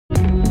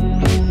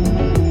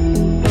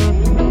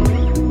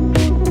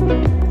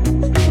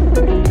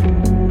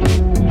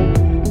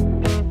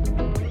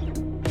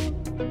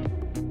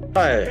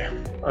Hi,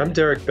 I'm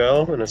Derek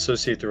Bell, an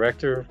Associate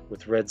Director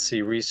with Red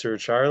Sea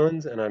Research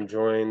Ireland, and I'm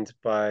joined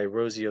by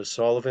Rosie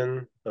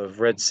O'Sullivan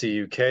of Red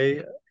Sea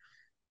UK.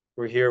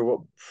 We're here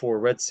for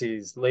Red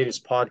Sea's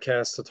latest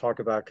podcast to talk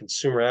about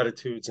consumer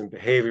attitudes and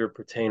behavior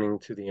pertaining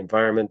to the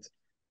environment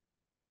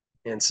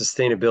and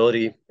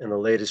sustainability and the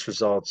latest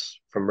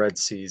results from Red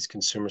Sea's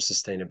Consumer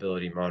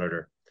Sustainability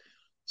Monitor.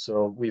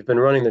 So we've been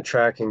running the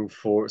tracking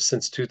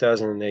since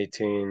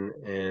 2018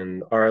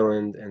 in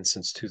Ireland and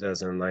since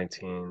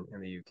 2019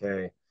 in the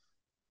UK.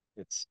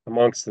 It's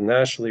amongst the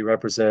nationally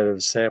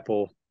representative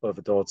sample of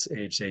adults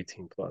aged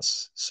 18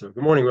 plus. So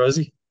good morning,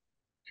 Rosie.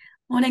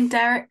 Morning,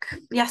 Derek.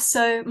 Yes,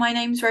 so my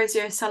name's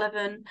Rosie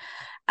O'Sullivan,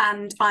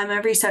 and I'm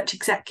a research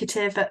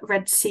executive at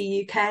Red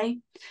Sea UK,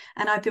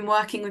 and I've been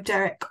working with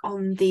Derek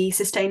on the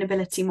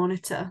sustainability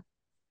monitor.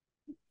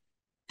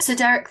 So,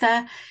 Derek,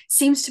 there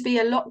seems to be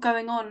a lot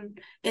going on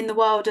in the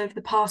world over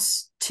the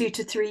past 2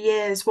 to 3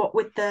 years, what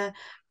with the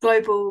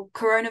global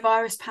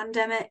coronavirus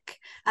pandemic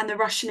and the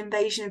Russian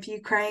invasion of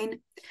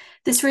Ukraine.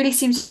 This really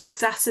seems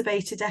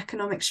exacerbated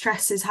economic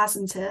stresses,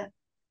 hasn't it?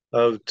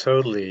 Oh,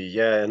 totally.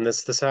 Yeah, and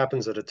this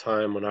happens at a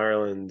time when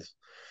Ireland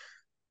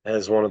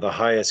has one of the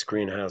highest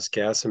greenhouse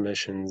gas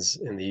emissions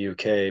in the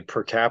UK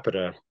per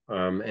capita.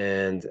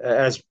 And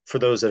as for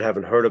those that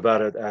haven't heard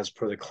about it, as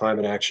per the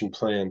Climate Action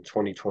Plan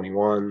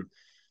 2021,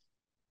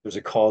 there's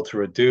a call to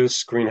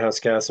reduce greenhouse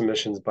gas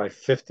emissions by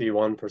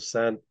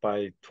 51%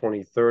 by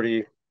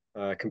 2030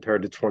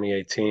 compared to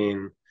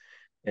 2018,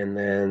 and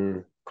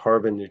then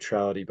carbon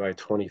neutrality by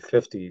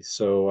 2050.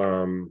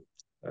 So,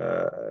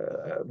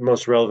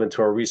 most relevant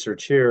to our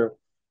research here,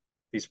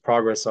 these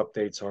progress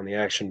updates on the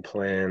action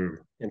plan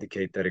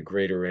indicate that a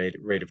greater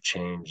rate of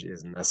change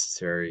is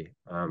necessary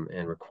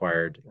and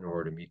required in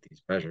order to meet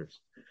these measures.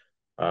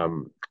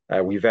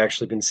 We've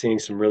actually been seeing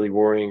some really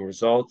worrying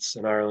results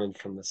in Ireland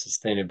from the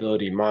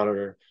Sustainability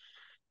Monitor,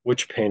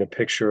 which paint a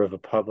picture of a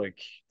public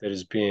that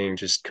is being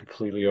just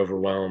completely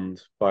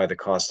overwhelmed by the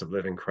cost of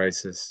living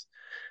crisis.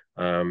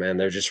 And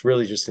they're just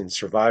really just in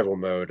survival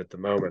mode at the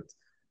moment.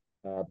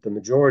 The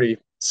majority,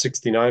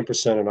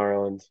 69% in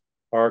Ireland,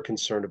 are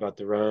concerned about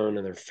their own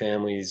and their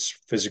families'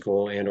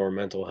 physical and or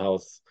mental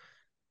health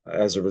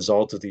as a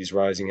result of these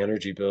rising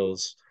energy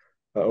bills.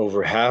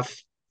 Over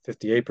half,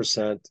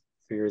 58%,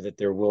 fear that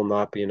there will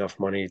not be enough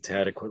money to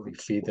adequately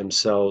feed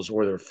themselves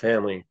or their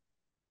family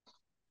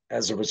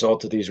as a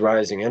result of these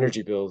rising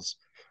energy bills.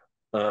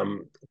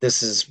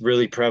 This is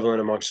really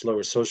prevalent amongst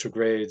lower social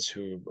grades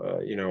who,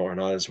 are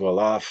not as well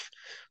off,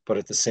 but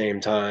at the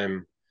same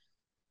time,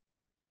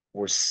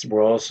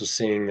 we're also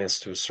seeing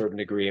this to a certain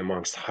degree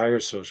amongst higher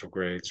social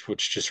grades,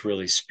 which just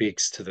really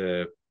speaks to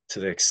the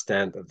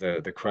extent of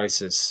the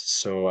crisis.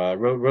 So,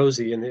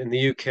 Rosie, in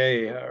the UK,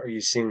 are you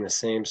seeing the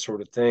same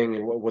sort of thing?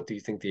 And what do you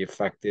think the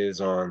effect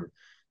is on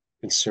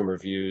consumer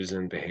views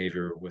and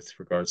behavior with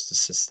regards to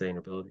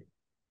sustainability?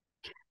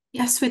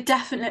 Yes, we're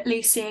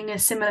definitely seeing a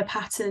similar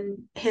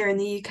pattern here in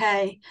the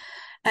UK.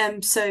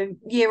 So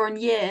year on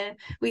year,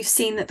 we've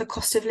seen that the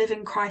cost of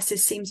living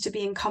crisis seems to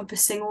be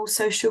encompassing all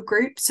social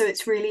groups. So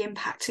it's really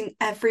impacting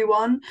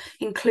everyone,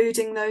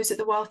 including those at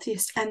the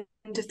wealthiest end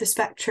of the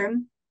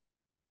spectrum.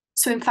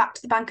 So in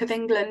fact, the Bank of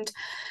England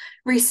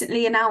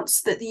recently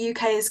announced that the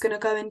UK is going to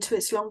go into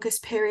its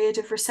longest period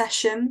of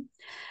recession,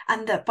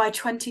 and that by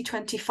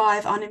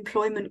 2025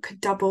 unemployment could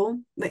double,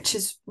 which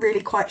is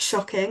really quite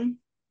shocking.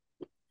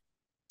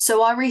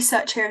 So our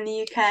research here in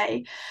the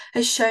UK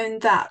has shown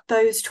that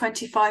those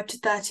 25 to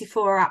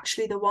 34 are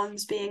actually the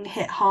ones being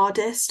hit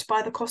hardest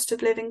by the cost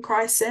of living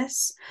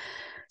crisis.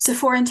 So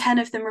 4 in 10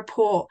 of them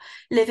report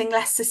living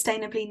less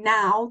sustainably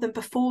now than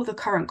before the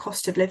current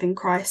cost of living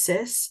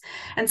crisis.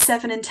 And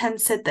 7 in 10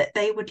 said that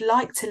they would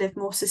like to live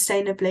more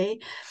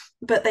sustainably,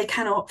 but they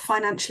cannot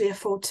financially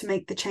afford to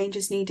make the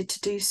changes needed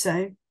to do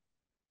so.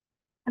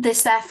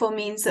 This therefore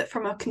means that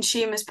from a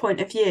consumer's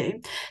point of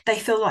view, they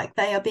feel like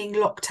they are being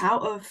locked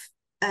out of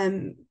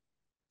um,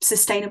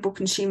 sustainable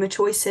consumer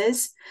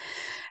choices.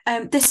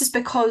 This is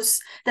because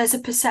there's a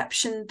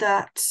perception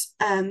that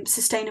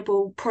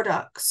sustainable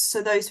products,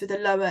 so those with a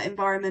lower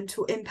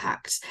environmental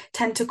impact,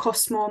 tend to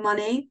cost more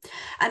money.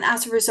 And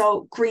as a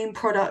result, green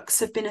products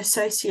have been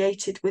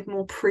associated with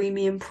more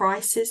premium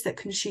prices that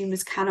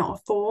consumers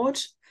cannot afford.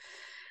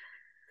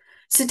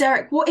 So,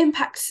 Derek, what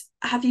impact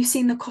have you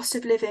seen the cost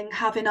of living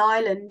have in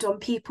Ireland on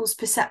people's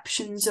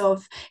perceptions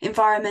of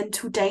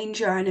environmental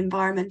danger and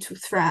environmental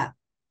threat?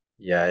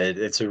 Yeah,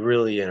 it's a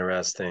really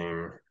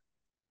interesting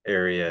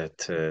area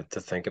to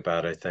think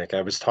about, I think.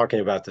 I was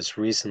talking about this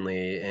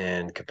recently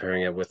and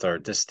comparing it with our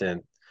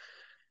distant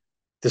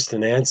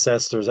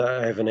ancestors.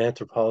 I have an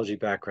anthropology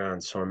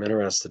background, so I'm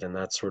interested in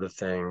that sort of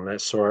thing.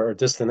 So our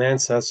distant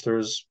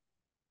ancestors,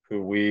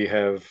 who we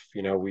have,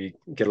 we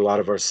get a lot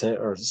of our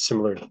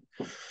similar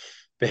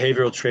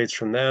behavioral traits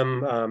from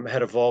them,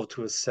 had evolved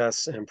to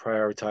assess and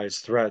prioritize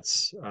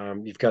threats.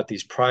 You've got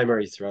these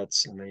primary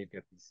threats, and then you've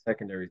got these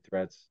secondary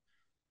threats.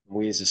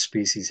 We as a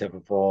species have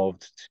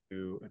evolved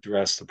to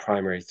address the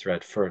primary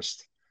threat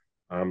first.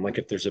 Like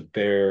if there's a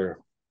bear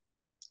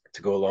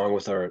to go along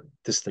with our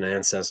distant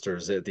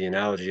ancestors, the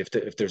analogy,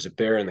 if there's a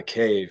bear in the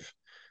cave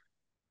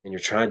and you're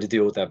trying to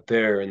deal with that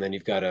bear, and then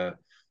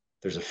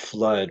there's a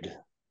flood.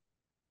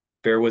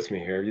 Bear with me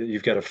here.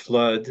 You've got a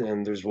flood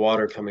and there's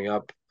water coming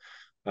up.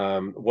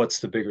 What's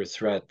the bigger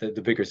threat?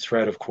 The bigger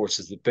threat, of course,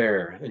 is the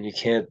bear, and you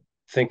can't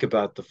think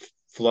about the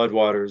flood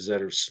waters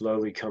that are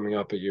slowly coming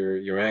up at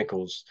your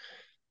ankles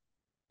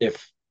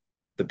if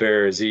the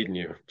bear is eating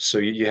you. So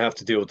you have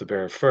to deal with the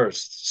bear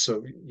first.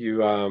 So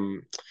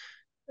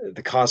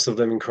the cost of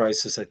living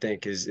crisis, I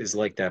think, is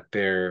like that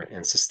bear,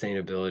 and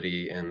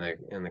sustainability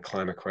and the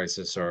climate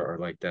crisis are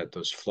like that,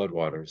 those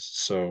floodwaters.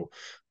 So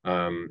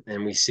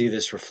and we see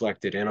this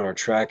reflected in our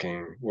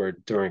tracking, where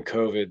during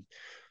COVID,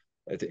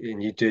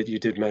 and you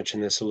did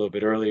mention this a little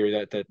bit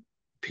earlier, that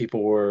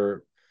people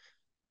were,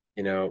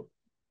 you know,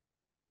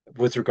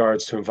 with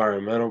regards to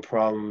environmental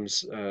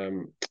problems,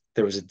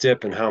 there was a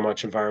dip in how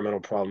much environmental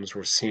problems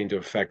were seen to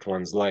affect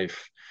one's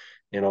life.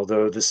 And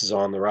although this is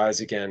on the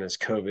rise again as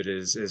COVID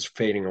is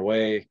fading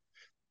away,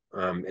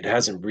 it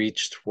hasn't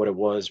reached what it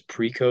was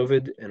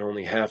pre-COVID, and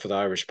only half of the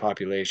Irish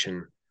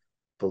population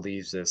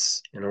believes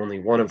this, and only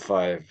 1 in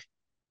 5,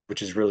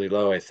 which is really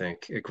low, I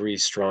think,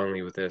 agrees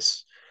strongly with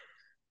this.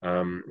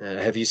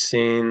 Have you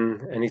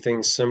seen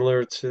anything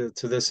similar to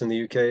this in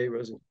the UK,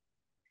 Rosie?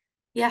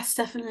 Yes,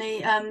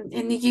 definitely.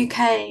 In the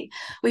UK,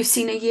 we've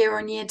seen a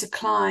year-on-year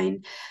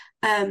decline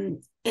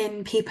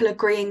in people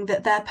agreeing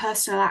that their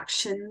personal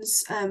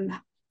actions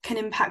can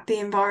impact the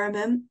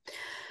environment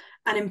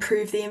and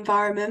improve the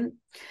environment.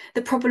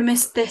 The problem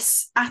is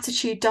this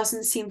attitude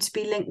doesn't seem to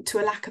be linked to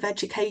a lack of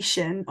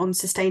education on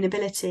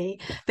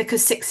sustainability,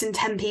 because 6 in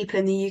 10 people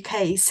in the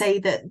UK say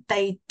that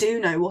they do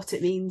know what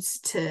it means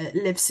to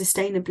live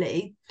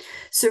sustainably.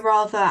 So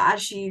rather,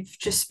 as you've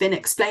just been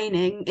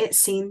explaining, it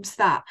seems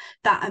that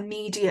that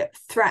immediate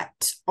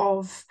threat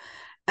of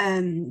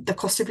the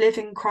cost of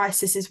living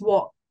crisis is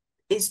what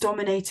is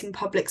dominating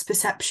public's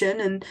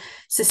perception, and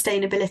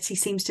sustainability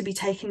seems to be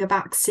taking a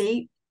back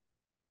seat.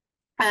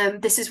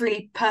 This is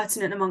really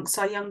pertinent amongst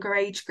our younger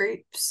age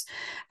groups,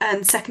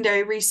 and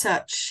secondary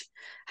research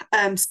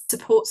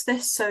supports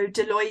this. So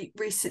Deloitte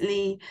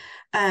recently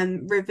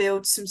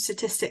revealed some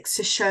statistics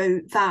to show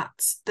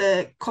that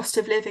the cost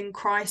of living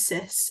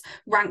crisis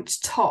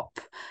ranked top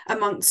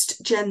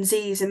amongst Gen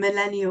Zs and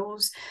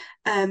millennials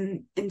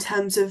in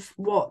terms of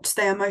what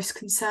they are most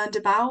concerned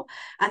about.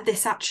 And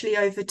this actually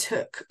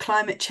overtook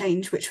climate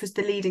change, which was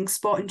the leading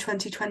spot in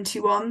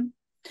 2021.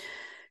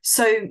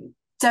 So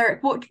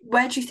Derek,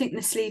 where do you think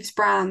this leaves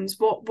brands?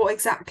 What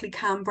exactly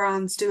can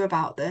brands do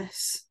about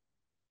this?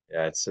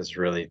 Yeah, it's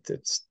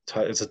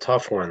a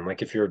tough one.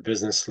 Like if you're a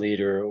business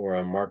leader or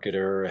a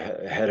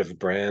marketer, head of a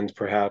brand,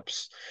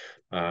 perhaps,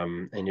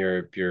 and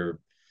you're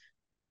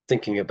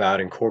thinking about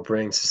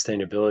incorporating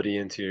sustainability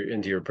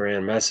into your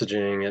brand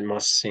messaging, it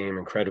must seem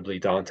incredibly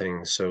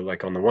daunting. So,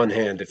 like on the one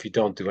hand, if you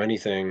don't do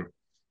anything,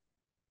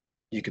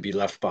 you could be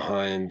left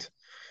behind,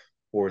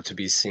 or to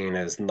be seen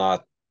as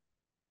not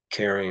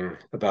caring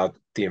about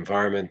the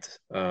environment,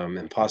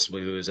 and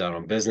possibly lose out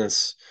on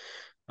business.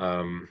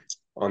 Um,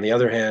 on the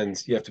other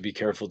hand, you have to be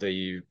careful that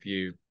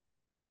you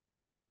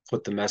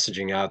put the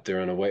messaging out there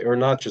in a way, or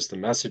not just the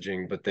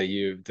messaging, but that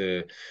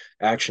the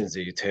actions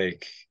that you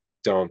take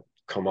don't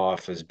come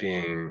off as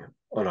being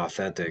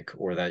unauthentic,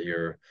 or that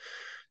you're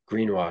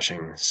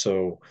greenwashing.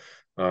 So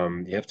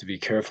you have to be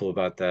careful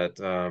about that.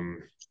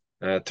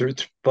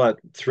 But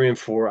 3 in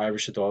 4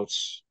 Irish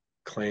adults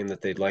claim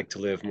that they'd like to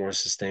live more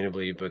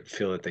sustainably, but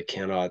feel that they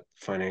cannot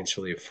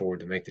financially afford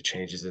to make the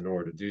changes in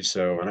order to do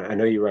so. And I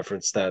know you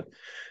referenced that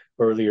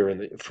earlier in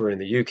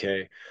the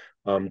UK,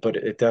 but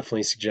it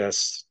definitely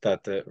suggests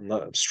that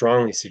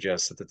strongly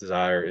suggests that the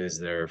desire is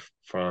there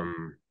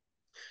from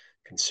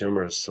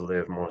consumers to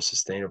live more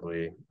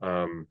sustainably.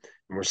 And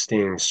we're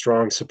seeing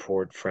strong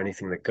support for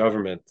anything the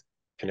government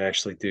can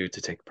actually do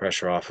to take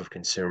pressure off of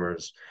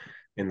consumers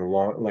in the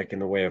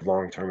way of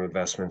long-term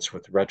investments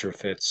with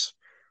retrofits,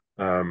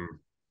 um,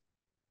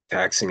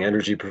 taxing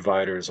energy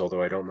providers,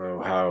 although I don't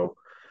know how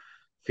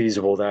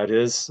feasible that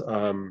is.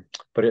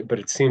 But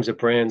it seems that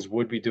brands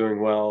would be doing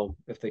well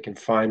if they can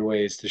find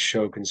ways to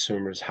show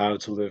consumers how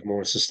to live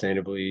more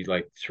sustainably,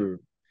 like through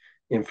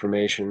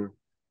information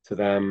to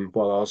them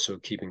while also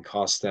keeping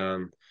costs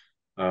down.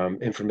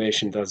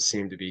 Information does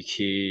seem to be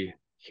key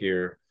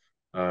here,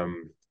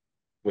 um,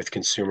 with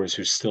consumers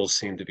who still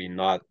seem to be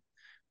not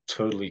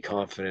totally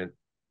confident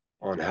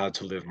on how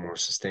to live more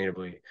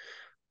sustainably.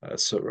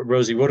 So,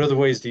 Rosie, what other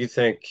ways do you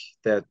think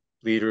that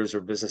leaders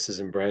or businesses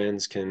and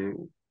brands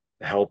can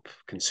help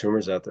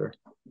consumers out there?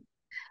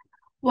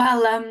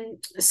 Well,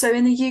 so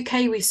in the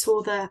UK, we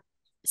saw that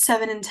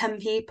 7 in 10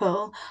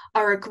 people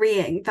are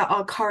agreeing that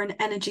our current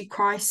energy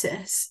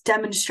crisis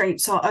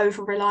demonstrates our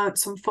over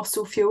reliance on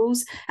fossil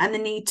fuels and the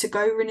need to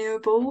go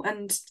renewable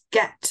and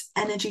get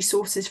energy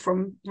sources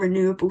from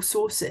renewable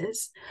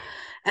sources.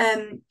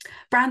 Um,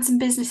 Brands and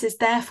businesses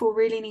therefore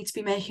really need to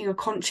be making a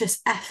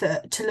conscious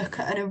effort to look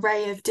at an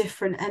array of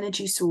different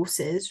energy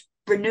sources,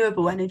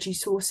 renewable energy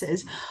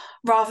sources,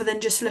 rather than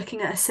just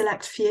looking at a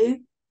select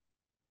few.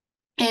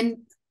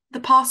 In the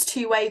past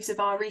two waves of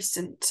our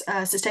recent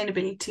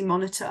sustainability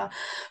monitor,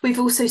 we've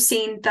also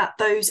seen that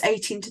those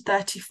 18 to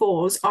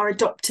 34s are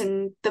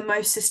adopting the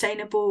most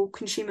sustainable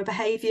consumer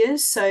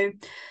behaviours. So,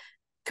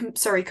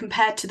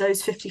 compared to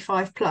those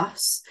 55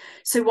 plus.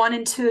 So 1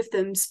 in 2 of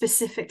them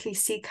specifically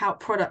seek out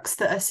products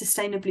that are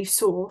sustainably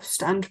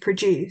sourced and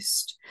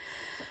produced.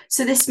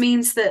 So this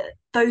means that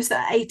those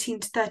that are 18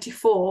 to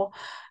 34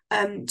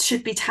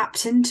 should be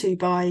tapped into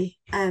by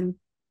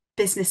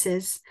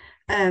businesses.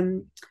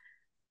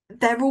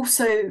 They're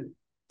also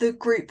the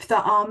group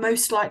that are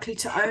most likely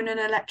to own an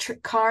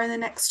electric car in the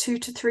next 2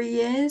 to 3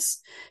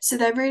 years. So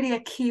they're really a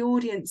key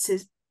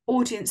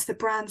audience that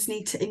brands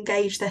need to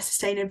engage their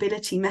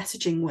sustainability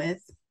messaging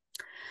with.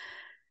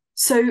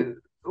 So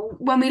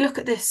when we look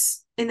at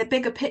this in the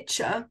bigger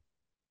picture,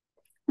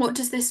 what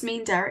does this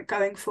mean, Derek,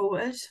 going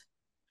forward?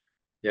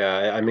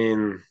 Yeah, I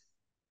mean,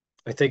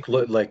 I think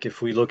like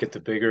if we look at the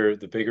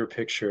bigger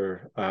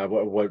picture,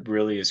 what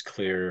really is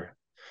clear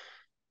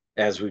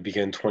as we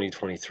begin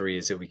 2023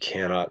 is that we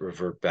cannot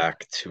revert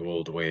back to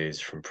old ways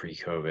from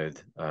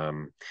pre-COVID.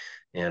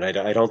 And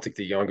I don't think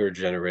the younger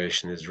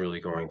generation is really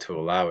going to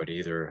allow it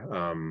either.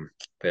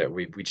 That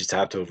we just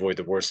have to avoid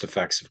the worst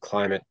effects of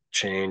climate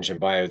change and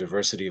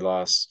biodiversity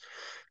loss.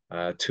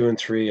 2 and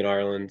 3 in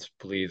Ireland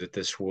believe that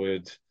this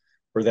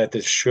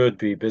should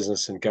be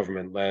business and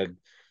government led.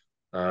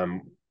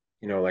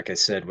 Like I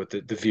said, with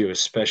the view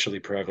especially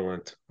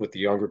prevalent with the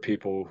younger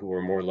people who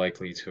are more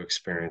likely to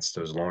experience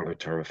those longer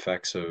term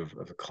effects of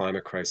a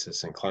climate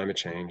crisis and climate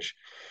change.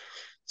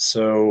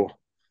 So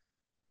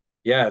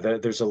yeah,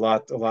 there's a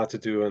lot to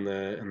do in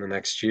the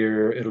next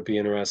year. It'll be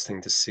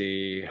interesting to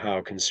see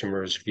how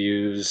consumers'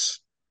 views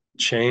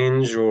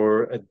change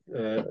or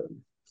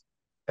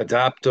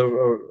adapt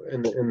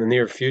in the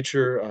near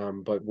future.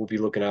 But we'll be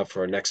looking out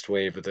for our next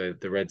wave of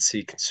the Red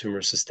Sea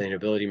Consumer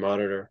Sustainability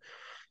Monitor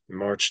in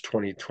March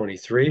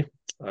 2023.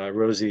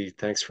 Rosie,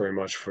 thanks very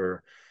much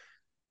for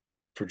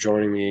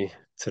joining me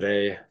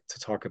today to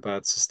talk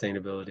about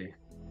sustainability.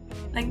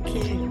 Thank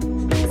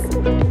you.